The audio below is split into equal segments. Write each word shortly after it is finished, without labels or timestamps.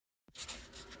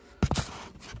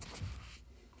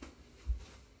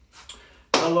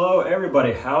Hello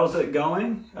everybody, how's it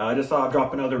going? I just thought I'd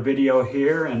drop another video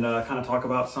here and kind of talk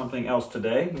about something else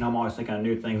today. You know, I'm always thinking of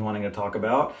new things wanting to talk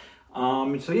about.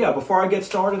 So yeah, before I get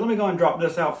started, let me go and drop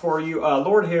this out for you.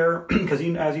 Lord Hair, because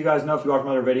as you guys know, if you watch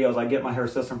my other videos, I get my hair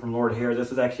system from Lord Hair.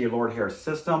 This is actually a Lord Hair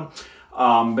system.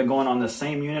 Been going on the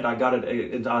same unit. I got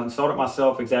it, I installed it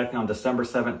myself exactly on December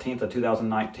 17th of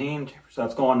 2019. So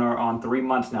that's going on 3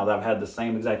 months now that I've had the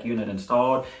same exact unit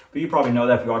installed. But you probably know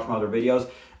that if you watch my other videos.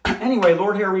 Anyway,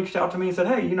 Lord Hair reached out to me and said,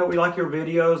 hey, you know, we like your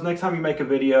videos. Next time you make a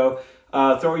video,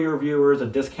 throw your viewers a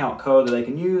discount code that they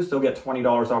can use. They'll get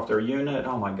 $20 off their unit.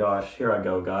 Oh my gosh, here I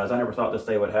go, guys. I never thought this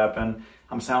day would happen.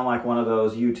 I'm sounding like one of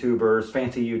those YouTubers,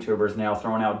 fancy YouTubers now,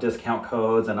 throwing out discount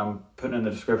codes, and I'm putting in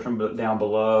the description down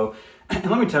below.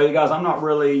 And let me tell you guys, I'm not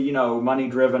really, you know, money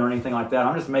driven or anything like that.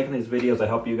 I'm just making these videos to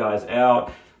help you guys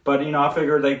out. But, you know, I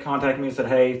figured they'd contact me and said,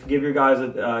 hey, give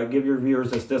your viewers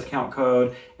this discount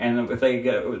code. And if they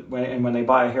when they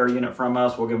buy a hair unit from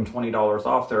us, we'll give them $20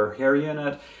 off their hair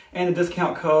unit. And the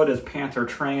discount code is Panther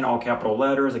Train, all capital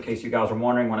letters, in case you guys are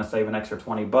wondering, want to save an extra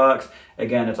 20 bucks.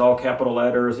 Again, it's all capital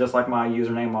letters, just like my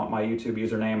username, my YouTube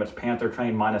username. It's Panther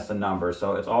Train minus the number.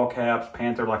 So it's all caps,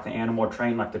 Panther like the animal,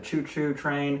 train like the choo-choo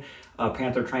train.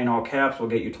 Panther Train, all caps, will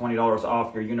get you $20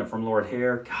 off your unit from Lord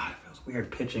Hair. God, it feels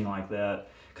weird pitching like that.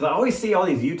 Because I always see all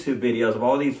these YouTube videos of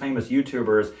all these famous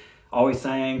YouTubers always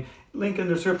saying, link in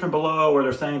the description below, or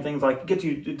they're saying things like, get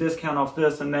you a discount off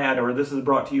this and that, or this is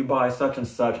brought to you by such and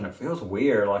such, and it feels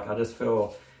weird. Like, I just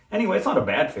feel, anyway, it's not a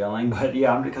bad feeling, but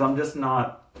yeah, because I'm just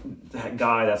not that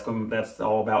guy that's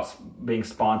all about being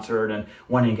sponsored and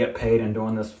wanting to get paid and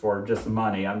doing this for just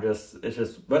money.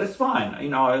 But it's fine. You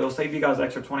know, it'll save you guys an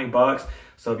extra 20 bucks.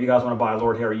 So if you guys want to buy a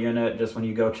Lord Hair unit, just when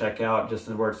you go check out, just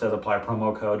where it says apply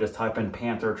promo code, just type in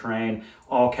Panther Train,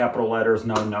 all capital letters,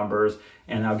 no numbers,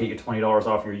 and I'll get you $20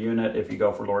 off your unit if you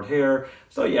go for Lord Hair.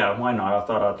 So yeah, why not? I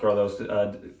thought I'd throw those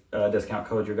discount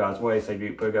codes your guys' way, so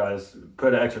you put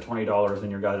an extra $20 in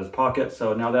your guys' pocket.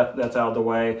 So now that's out of the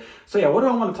way. So yeah, what do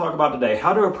I want to talk about today?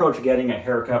 How to approach getting a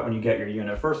haircut when you get your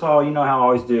unit. First of all, you know how I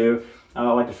always do. I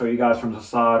like to show you guys from the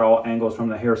side, all angles from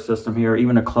the hair system here,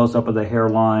 even a close-up of the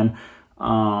hairline,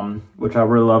 which I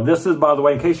really love. This is, by the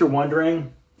way, in case you're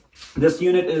wondering, this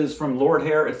unit is from Lord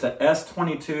Hair. It's the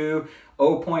S22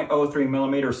 0.03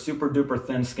 millimeter super duper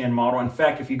thin skin model. In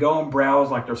fact, if you go and browse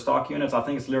like their stock units, I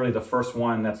think it's literally the first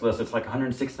one that's listed. It's like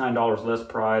 $169 list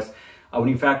price. When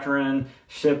you factor in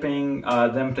shipping,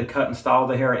 them to cut and style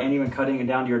the hair, and even cutting it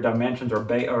down to your dimensions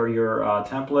or your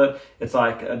template, it's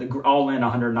like all in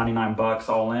 199 bucks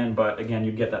all in. But again,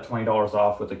 you get that $20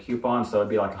 off with the coupon, so it'd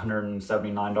be like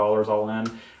 $179 all in.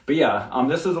 But yeah,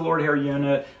 this is a Lord Hair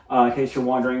unit. In case you're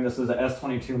wondering, this is the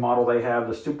S22 model. They have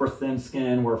the super thin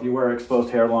skin, where if you wear exposed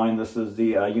hairline, this is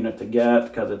the unit to get,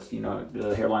 because it's, you know,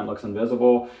 the hairline looks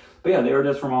invisible. But yeah, they are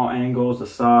just from all angles, the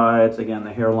sides, again,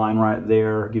 the hairline right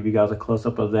there, give you guys a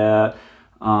close-up of that.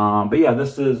 But yeah,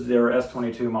 this is their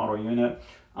S22 model unit.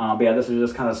 But yeah, this is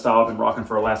just kind of style I've been rocking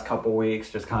for the last couple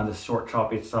weeks, just kind of this short,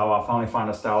 choppy style. I finally find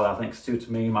a style that I think suits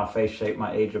me, my face shape,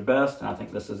 my age the best, and I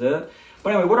think this is it.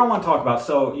 But anyway, what do I want to talk about?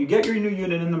 So you get your new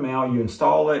unit in the mail, you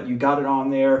install it, you got it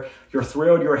on there, you're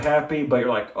thrilled, you're happy, but you're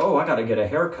like, oh, I got to get a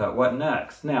haircut. What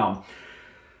next? Now,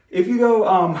 if you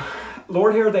go,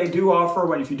 Lord Hair, they do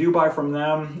offer, if you do buy from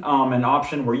them, an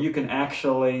option where you can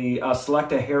actually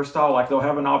select a hairstyle. Like, they'll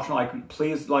have an option,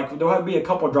 there'll be a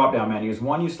couple of drop-down menus.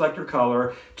 One, you select your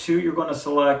color. Two, you're going to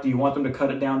select, do you want them to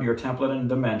cut it down to your template and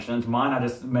dimensions? Mine, I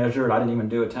just measured. I didn't even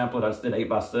do a template. I just did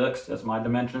 8x6. That's my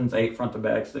dimensions, 8 front to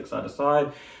back, 6 side to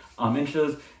side.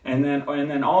 Inches, and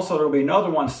then also there'll be another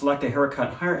one, select a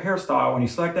hairstyle. When you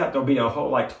select that, there'll be a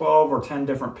whole like 12 or 10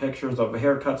 different pictures of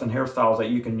haircuts and hairstyles that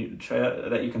you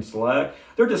can select.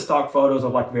 They're just stock photos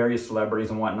of like various celebrities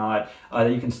and whatnot,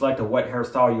 that you can select what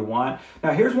hairstyle you want.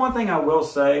 Now, here's one thing I will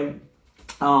say.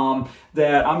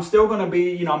 That I'm still going to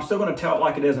be, you know, I'm still going to tell it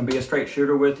like it is and be a straight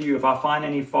shooter with you. If I find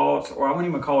any faults, or I wouldn't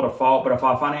even call it a fault, but if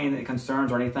I find any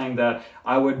concerns or anything that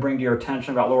I would bring to your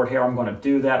attention about Lord Hair, I'm going to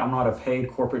do that. I'm not a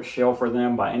paid corporate shill for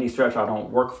them by any stretch. I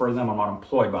don't work for them. I'm not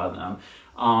employed by them.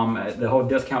 The whole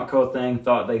discount code thing,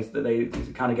 thought they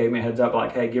kind of gave me a heads up,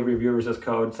 like, hey, give your viewers this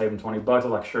code, save them 20 bucks. I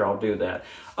was like, sure, I'll do that.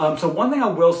 So one thing I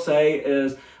will say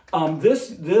is,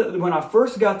 when I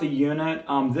first got the unit,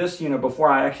 this unit, before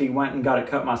I actually went and got it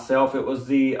cut myself, it was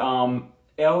the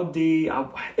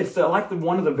it's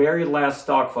one of the very last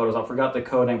stock photos. I forgot the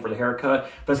code name for the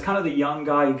haircut, but it's kind of the young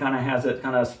guy. He kind of has it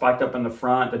kind of spiked up in the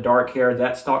front, the dark hair.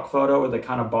 That stock photo at the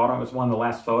kind of bottom is one of the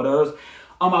last photos.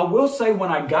 I will say when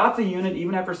I got the unit,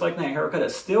 even after selecting that haircut, it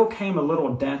still came a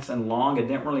little dense and long. It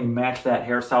didn't really match that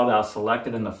hairstyle that I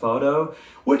selected in the photo,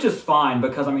 which is fine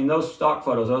because, I mean, those stock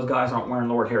photos, those guys aren't wearing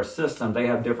Lord Hair System. They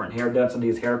have different hair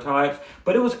densities, hair types,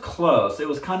 but it was close. It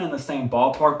was kind of in the same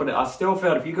ballpark, but I still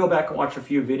felt if you go back and watch a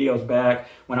few videos back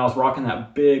when I was rocking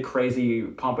that big, crazy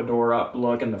pompadour up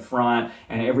look in the front,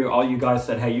 and all you guys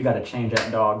said, hey, you got to change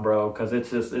that dog, bro, because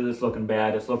it is looking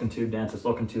bad. It's looking too dense. It's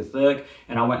looking too thick,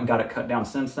 and I went and got it cut down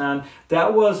since then.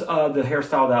 That was the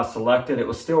hairstyle that I selected. It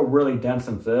was still really dense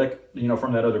and thick, you know,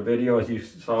 from that other video. As you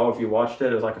saw, if you watched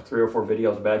it, it was like 3 or 4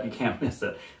 videos back. You can't miss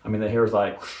it. I mean, the hair is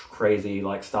like crazy,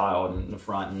 like styled in the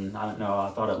front, and I don't know, I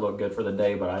thought it looked good for the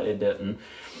day, but it didn't.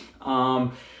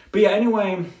 But yeah,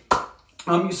 anyway,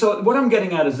 so what I'm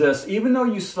getting at is this: even though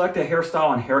you select a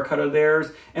hairstyle and haircut of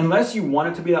theirs, unless you want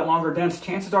it to be that longer dense,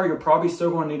 chances are you're probably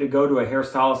still going to need to go to a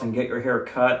hairstylist and get your hair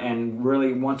cut. And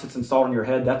really, once it's installed on your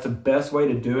head, that's the best way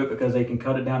to do it because they can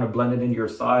cut it down and blend it into your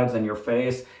sides and your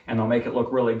face, and they'll make it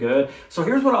look really good. So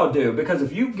here's what I'll do, because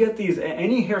if you get these,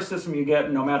 any hair system you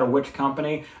get, no matter which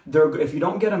company, if you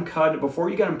don't get them cut, before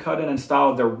you get them cut and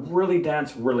styled, they're really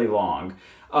dense, really long.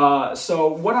 So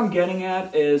what I'm getting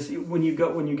at is when you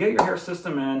get your hair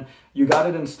system in, you got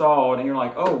it installed, and you're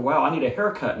like, oh wow, I need a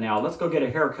haircut now. Let's go get a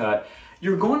haircut.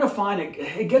 You're going to find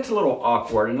it gets a little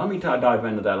awkward, and let me dive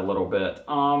into that a little bit.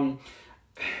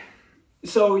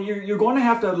 So you're going to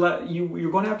have to let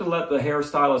the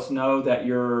hairstylist know that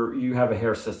you have a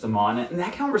hair system on it, and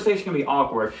that conversation can be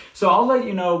awkward. So I'll let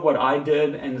you know what I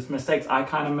did and the mistakes I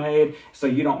kind of made, so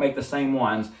you don't make the same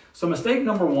ones. So mistake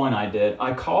number 1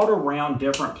 I called around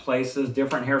different places,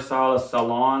 different hairstylist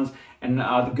salons, and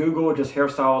Google just hair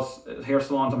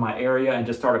salons in my area, and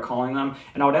just started calling them.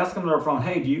 And I would ask them on their phone,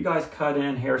 hey, do you guys cut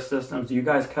in hair systems? Do you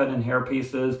guys cut in hair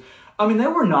pieces? I mean, they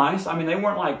were nice. I mean, they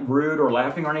weren't like rude or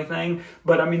laughing or anything,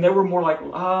 but I mean, they were more like,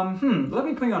 let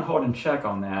me put you on hold and check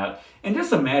on that. And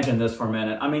just imagine this for a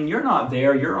minute. I mean, you're not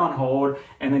there, you're on hold,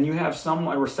 and then you have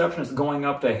a receptionist going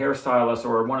up to a hairstylist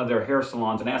or one of their hair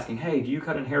salons and asking, hey, do you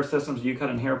cut in hair systems? Do you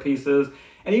cut in hair pieces?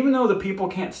 And even though the people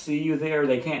can't see you there,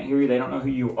 they can't hear you, they don't know who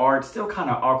you are, it's still kind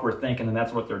of awkward thinking that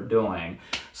that's what they're doing.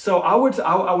 So I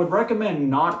would recommend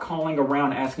not calling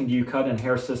around asking, do you cut in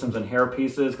hair systems and hair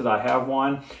pieces, because I have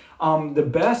one. The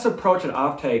best approach that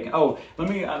I've taken, let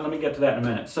me get to that in a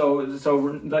minute. So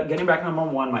getting back to number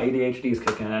 1, my ADHD is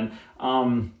kicking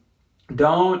in.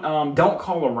 Don't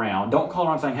call around. Don't call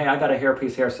around saying, hey, I got a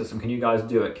hairpiece hair system. Can you guys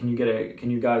do it? Can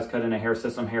you guys cut in a hair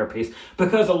system hairpiece?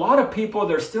 Because a lot of people,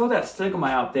 there's still that stigma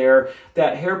out there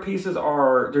that hair pieces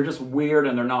they're just weird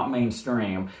and they're not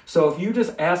mainstream. So if you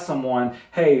just ask someone,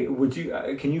 hey,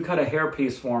 can you cut a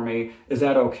hairpiece for me? Is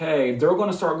that okay? They're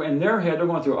going to start, in their head, they're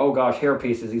going through, oh gosh, hair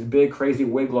pieces, these big, crazy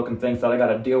wig looking things that I got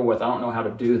to deal with. I don't know how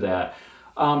to do that.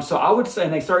 So I would say,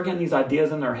 and they start getting these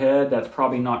ideas in their head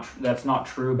that's not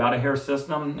true about a hair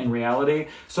system in reality.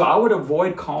 So I would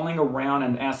avoid calling around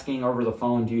and asking over the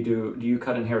phone, do you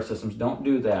cut in hair systems? Don't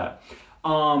do that.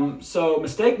 So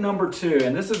mistake number 2,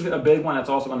 and this is a big one that's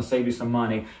also going to save you some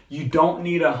money. You don't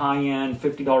need a high-end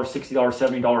 $50,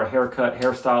 $60, $70 haircut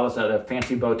hairstylist at a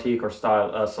fancy boutique or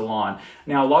salon.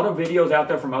 Now, a lot of videos out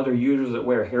there from other users that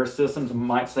wear hair systems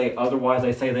might say otherwise.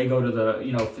 They say they go to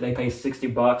they pay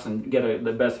 $60 and get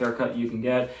the best haircut you can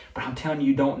get. But I'm telling you,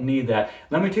 you don't need that.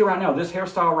 Let me tell you right now, this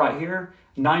hairstyle right here,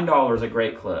 $9 at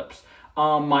Great Clips.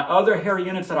 My other hair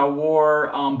units that I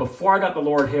wore before I got the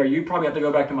Lord hair, you probably have to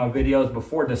go back to my videos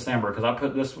before December, because I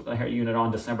put this hair unit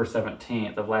on December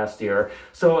 17th of last year.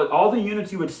 So all the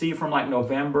units you would see from like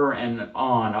November and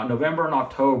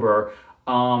October,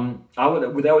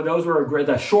 those were great.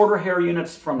 The shorter hair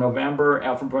units from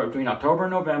between October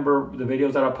and November, the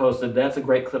videos that I posted, that's a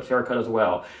Great Clips haircut as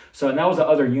well. So, and that was the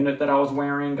other unit that I was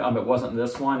wearing. It wasn't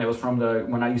this one. It was from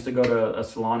when I used to go to a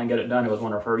salon and get it done. It was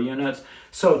one of her units.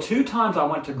 So 2 times I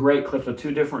went to Great Clips with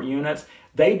 2 different units.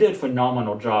 They did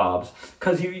phenomenal jobs.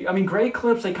 Because, Great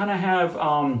Clips, they kind of have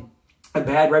a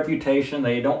bad reputation.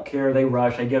 They don't care. They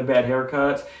rush. They give bad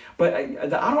haircuts. But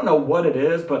I don't know what it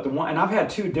is, but and I've had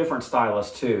 2 different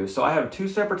stylists too. So I have 2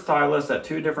 separate stylists at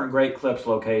 2 different Great Clips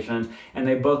locations, and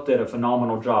they both did a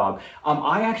phenomenal job.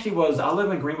 I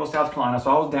live in Greenville, South Carolina,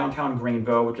 so I was downtown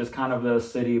Greenville, which is kind of the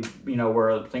city,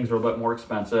 where things are a bit more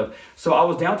expensive. So I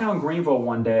was downtown Greenville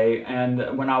one day,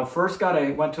 and when I first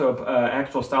went to an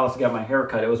actual stylist to get my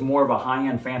haircut, it was more of a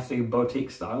high-end, fancy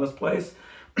boutique stylist place,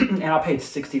 and I paid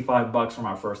 $65 for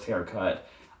my first haircut.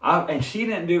 And she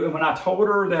didn't do, and when I told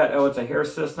her that, oh, it's a hair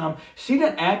system, she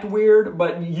didn't act weird,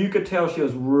 but you could tell she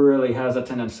was really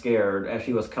hesitant and scared as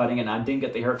she was cutting it, and I didn't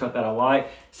get the haircut that I liked.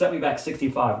 Set me back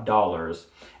 $65.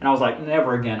 And I was like,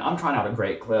 never again. I'm trying out a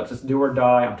Great Clips. It's do or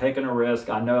die. I'm taking a risk.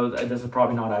 I know that this is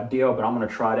probably not ideal, but I'm going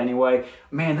to try it anyway.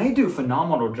 Man, they do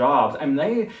phenomenal jobs. And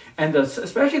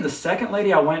especially the second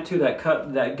lady I went to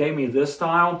that gave me this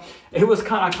style,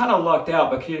 I kind of lucked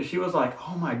out because she was like,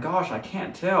 oh my gosh, I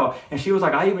can't tell. And she was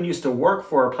like, I even used to work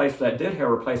for a place that did hair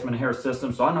replacement and hair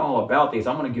systems, so I know all about these.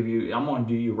 I'm going to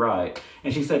do you right.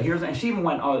 And she said, and she even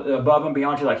went above and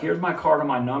beyond. She's like, here's my card and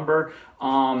my number.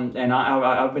 And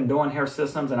I've been doing hair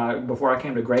systems, and before I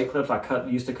came to Great Clips, I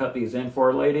used to cut these in for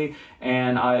a lady,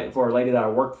 for a lady that I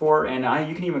worked for, and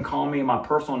you can even call me my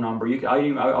personal number.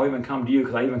 I'll even come to you,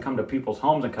 because I even come to people's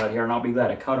homes and cut hair, and I'll be glad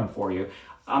to cut them for you.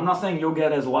 I'm not saying you'll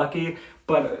get as lucky,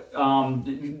 but so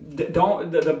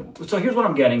here's what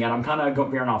I'm getting at. I'm kind of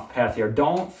veering off path here.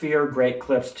 Don't fear Great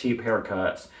Clips cheap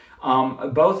haircuts.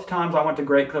 Both times I went to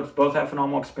Great Clips, both had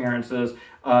phenomenal experiences.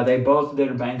 They both did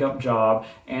a bang up job,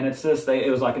 and it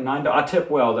was like $9. I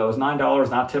tip well though. It was $9,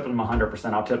 and I tipped them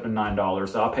 100%. I'll tip them $9,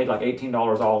 so I paid like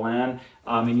 $18 all in.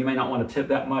 And you may not want to tip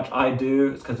that much. I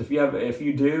do, because if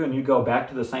you do and you go back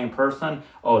to the same person,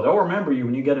 they'll remember you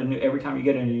when you get every time you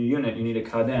get a new unit you need to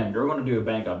cut in. You're going to do a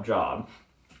bang up job.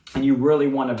 And you really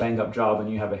want a bang-up job when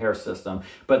you have a hair system.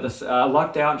 But I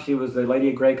lucked out. The lady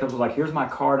at Great Clips was like, here's my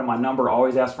card and my number.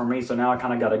 Always ask for me. So now I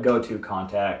kind of got a go-to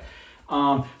contact.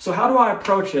 So how do I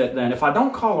approach it then? If I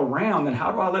don't call around, then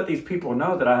how do I let these people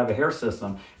know that I have a hair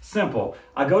system? Simple.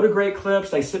 I go to Great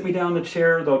Clips. They sit me down in the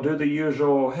chair. They'll do the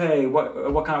usual, hey, what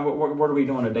are we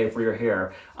doing today for your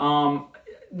hair?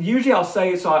 Usually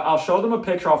I'll show them a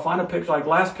picture. I'll find a picture, like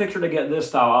last picture to get this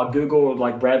style. I'll Google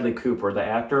like Bradley Cooper, the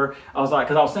actor. I was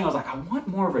like, I want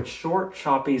more of a short,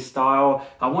 choppy style.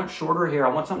 I want shorter hair. I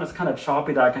want something that's kind of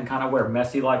choppy that I can kind of wear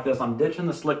messy like this. I'm ditching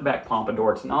the slick back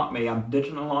pompadour. It's not me. I'm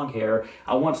ditching the long hair.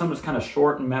 I want something that's kind of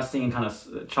short and messy and kind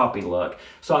of choppy look.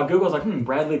 So I Googled,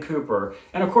 Bradley Cooper.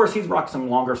 And of course he's rocked some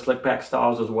longer slick back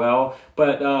styles as well.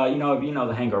 But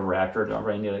the Hangover actor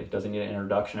doesn't need an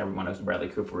introduction. Everyone knows who Bradley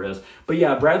Cooper is. But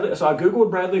yeah, so I Googled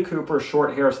Bradley Cooper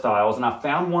short hairstyles, and I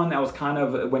found one that was kind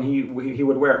of when he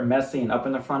would wear it messy and up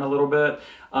in the front a little bit.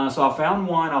 So I found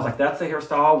one. I was like, that's the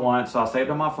hairstyle I want. So I saved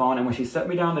it on my phone. And when she set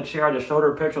me down in the chair, I just showed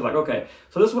her a picture. I was like, okay,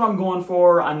 so this is what I'm going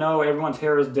for. I know everyone's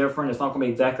hair is different. It's not going to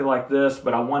be exactly like this,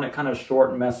 but I want it kind of short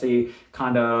and messy,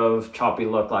 kind of choppy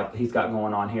look like he's got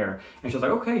going on here. And she was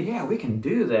like, okay, yeah, we can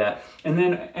do that. And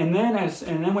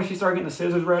then when she started getting the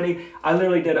scissors ready,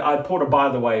 I pulled a by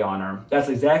the way on her. That's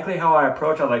exactly how I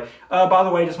approach. I was like, by the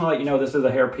way, just want to let you know this is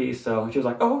a hair piece. So she was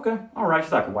like, oh, okay, all right.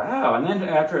 She's like, wow. And then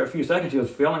after a few seconds, she was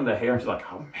feeling the hair, and she's like,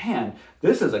 oh man,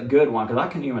 this is a good one, because I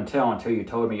couldn't even tell until you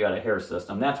told me you had a hair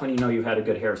system. That's when you know you've had a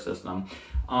good hair system.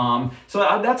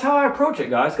 That's how I approach it,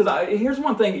 guys, because here's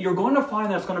one thing. You're going to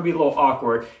find that's going to be a little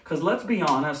awkward, because let's be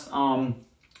honest,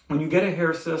 when you get a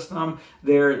hair system,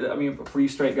 for you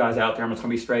straight guys out there, I'm just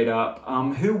going to be straight up.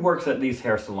 Who works at these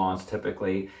hair salons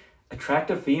typically?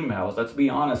 Attractive females. Let's be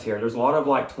honest here. There's a lot of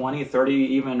like 20, 30,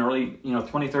 even early,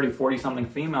 20, 30, 40 something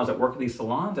females that work at these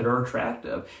salons that are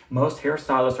attractive. Most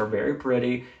hairstylists are very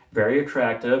pretty, very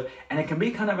attractive, and it can be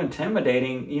kind of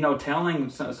intimidating, telling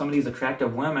some of these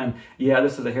attractive women, yeah,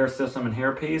 this is a hair system and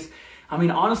hair piece.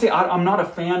 Honestly, I'm not a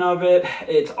fan of it.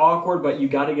 It's awkward, but you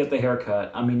got to get the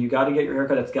haircut. You got to get your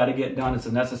haircut. It's got to get done. It's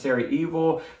a necessary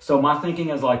evil. So my thinking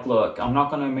is like, look, I'm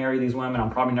not going to marry these women. I'm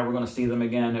probably never going to see them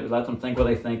again. Let them think what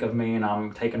they think of me, and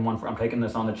I'm taking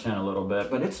this on the chin a little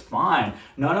bit, but it's fine.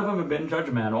 None of them have been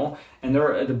judgmental,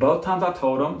 and both times I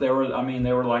told them, they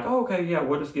were like, oh, okay, yeah,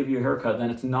 we'll just give you a haircut. Then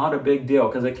it's not a big deal,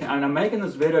 because and I'm making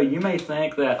this video. You may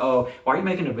think that, oh, why are you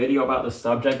making a video about the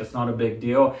subject? It's not a big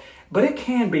deal. But it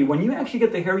can be. When you actually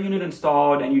get the hair unit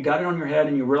installed and you got it on your head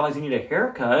and you realize you need a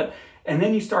haircut, and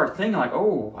then you start thinking like,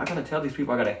 oh, I got to tell these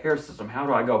people I got a hair system. How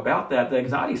do I go about that? The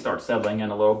anxiety starts settling in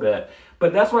a little bit.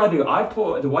 But that's what I do.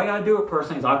 The way I do it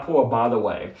personally is I pull a by the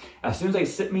way. As soon as they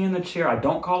sit me in the chair, I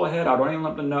don't call ahead. I don't even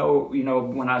let them know,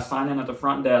 when I sign in at the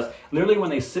front desk. Literally when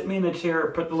they sit me in the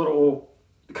chair, put the little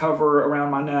cover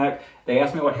around my neck, they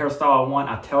ask me what hairstyle I want,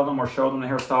 I tell them or show them the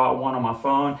hairstyle I want on my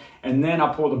phone, and then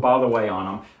I pull the by the way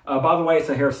on them. By the way, it's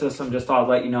a hair system, just thought I'd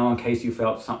let you know in case you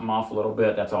felt something off a little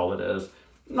bit. That's all it is.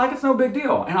 Like, it's no big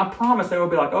deal. And I promise they will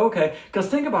be like, okay, because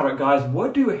think about it, guys,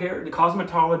 what do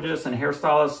cosmetologists and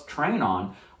hairstylists train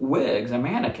on? wigs and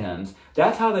mannequins.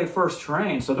 That's how they first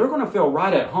train. So they're going to feel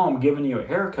right at home giving you a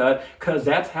haircut, because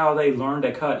that's how they learned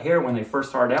to cut hair when they first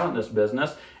started out in this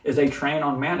business, is they train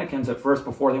on mannequins at first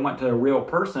before they went to a real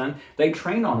person. They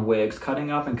train on wigs,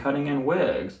 cutting up and cutting in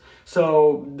wigs.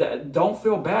 So don't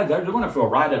feel bad. They're going to feel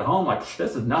right at home, like,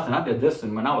 this is nothing. I did this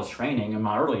when I was training in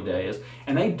my early days,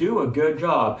 and they do a good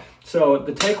job. So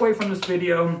the takeaway from this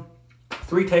video,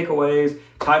 3 takeaways.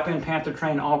 Type in Panther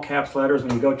Train, all caps letters,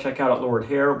 when you go check out at Lord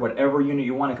Hair. Whatever unit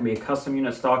you want, it can be a custom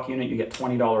unit, stock unit, you get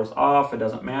 $20 off. It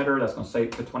doesn't matter. That's going to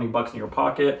save you $20 in your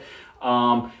pocket.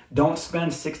 Don't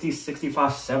spend $60, $65,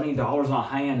 $70 on a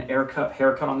high-end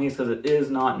haircut on these, because it is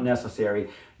not necessary.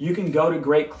 You can go to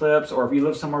Great Clips, or if you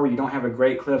live somewhere where you don't have a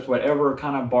Great Clips, whatever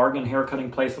kind of bargain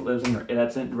haircutting place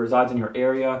that resides in your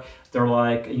area, they're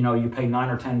like, you know, you pay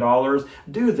 $9 or $10.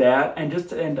 Do that,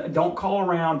 and don't call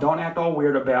around. Don't act all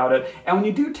weird about it. And when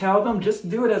you do tell them, just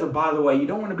do it as a by the way. You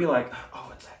don't want to be like,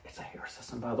 oh, it's a hair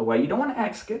system, by the way. You don't want to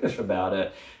act skittish about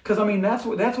it. Because, I mean, that's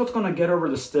what's going to get over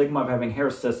the stigma of having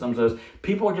hair systems, is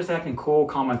people are just acting cool,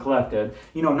 calm, and collected.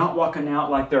 You know, not walking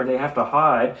out like they have to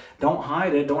hide. Don't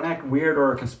hide it. Don't act weird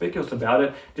or conspicuous about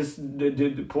it. Just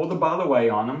pull the by the way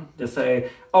on them. Just say,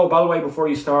 oh, by the way, before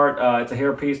you start, it's a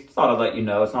hair piece. Thought I'd let you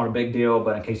know. It's not a big deal,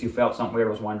 but in case you felt something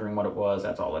weird, was wondering what it was,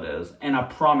 that's all it is. And I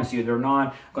promise you, they're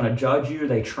not going to judge you.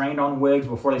 They trained on wigs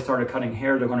before they started cutting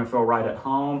hair. They're going to feel right at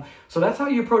home. So that's how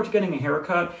you approach getting a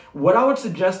haircut. What I would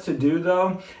suggest to do,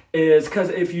 though, is, because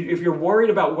if you're worried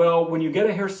about, well, when you get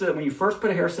a hair system, when you first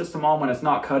put a hair system on, when it's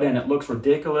not cut in, it looks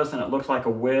ridiculous and it looks like a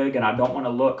wig, and I don't want to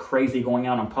look crazy going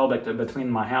out in public between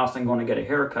my house and going to get a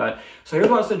haircut. So here's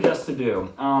what I suggest to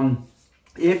do.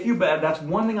 That's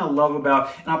one thing I love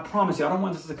about, and I promise you, I don't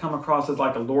want this to come across as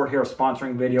like a Lord Hair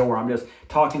sponsoring video where I'm just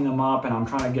talking them up and I'm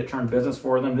trying to turn business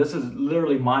for them. This is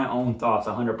literally my own thoughts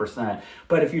 100%.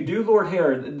 But if you do Lord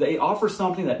Hair, they offer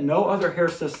something that no other hair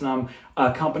system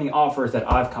company offers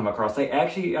that I've come across. They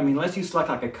actually, I mean, unless you select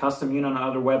like a custom unit on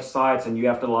other websites and you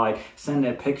have to like send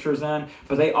the pictures in,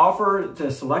 but they offer to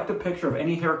select a picture of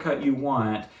any haircut you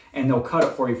want, and they'll cut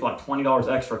it for you for like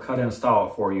 $20 extra, cut in and style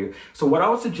it for you. So what I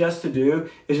would suggest to do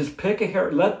is just pick a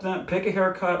haircut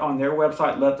on their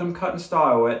website, let them cut and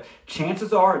style it.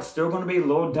 Chances are it's still going to be a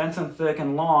little dense and thick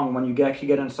and long when you actually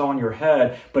get it installed on your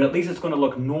head, but at least it's going to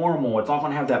look normal. It's not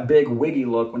going to have that big wiggy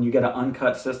look when you get an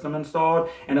uncut system installed,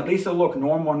 and at least it'll look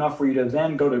normal enough for you to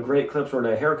then go to Great Clips or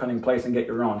to a hair cutting place and get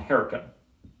your own haircut.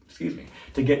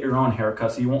 To get your own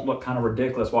haircut, so you won't look kind of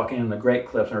ridiculous walking in the Great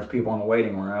Clips and there's people in the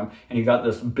waiting room and you got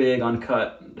this big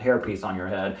uncut hairpiece on your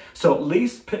head. So at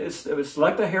least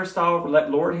select a hairstyle, let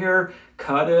Lord Hair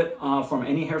cut it from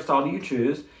any hairstyle that you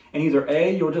choose. And either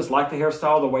A, you'll just like the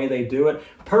hairstyle the way they do it.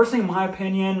 Personally, my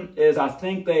opinion is, I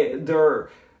think the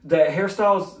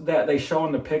hairstyles that they show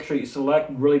in the picture you select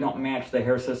really don't match the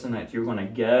hair system that you're going to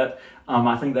get.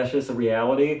 I think that's just a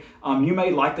reality. You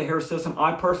may like the hair system.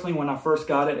 I personally, when I first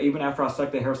got it, even after I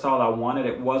selected the hairstyle I wanted,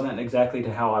 it wasn't exactly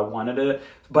to how I wanted it.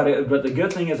 But the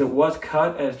good thing is it was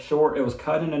cut as short. It was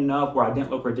cut in enough where I didn't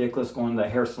look ridiculous going to the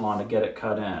hair salon to get it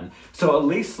cut in. So at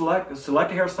least select a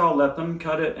hairstyle, let them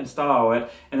cut it and style it.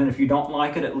 And then if you don't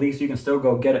like it, at least you can still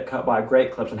go get it cut by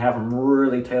Great Clips and have them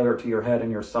really tailor it to your head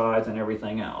and your sides and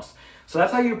everything else. So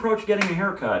that's how you approach getting a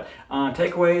haircut.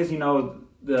 Takeaways, you know,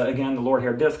 the Lord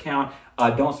Hair discount.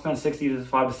 Don't spend $65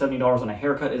 to $70 on a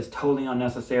haircut. It's totally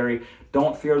unnecessary.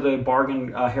 Don't fear the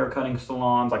bargain haircutting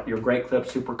salons like your Great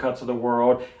Clips, Supercuts of the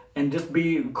world. And just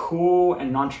be cool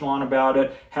and nonchalant about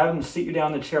it. Have them sit you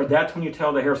down in the chair. That's when you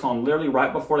tell the hair salon, literally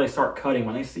right before they start cutting.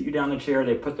 When they sit you down in the chair,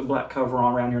 they put the black cover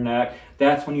on around your neck.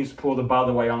 That's when you pull the by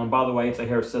the way on them. By the way, it's a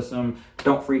hair system.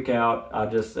 Don't freak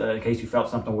out. Just in case you felt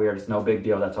something weird, it's no big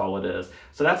deal. That's all it is.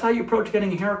 So that's how you approach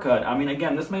getting a haircut. I mean,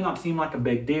 again, this may not seem like a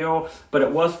big deal, but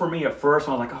it was for me at first.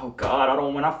 I was like, oh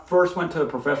God, when I first went to a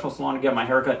professional salon to get my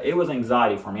haircut, it was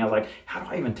anxiety for me. I was like, how do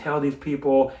I even tell these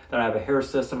people that I have a hair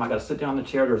system? I got to sit down in the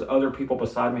chair. There's other people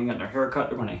beside me getting their haircut.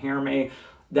 They're going to hear me.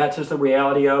 That's just the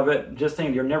reality of it. Just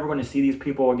saying, you're never going to see these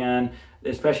people again,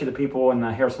 especially the people in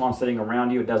the hair salon sitting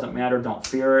around you. It doesn't matter. Don't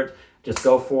fear it. Just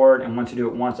go for it. And once you do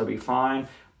it once, it'll be fine.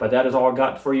 But that is all I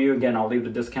got for you. Again, I'll leave the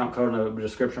discount code in the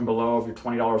description below of your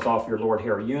 $20 off your Lord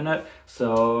Hair unit.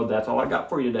 So that's all I got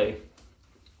for you today.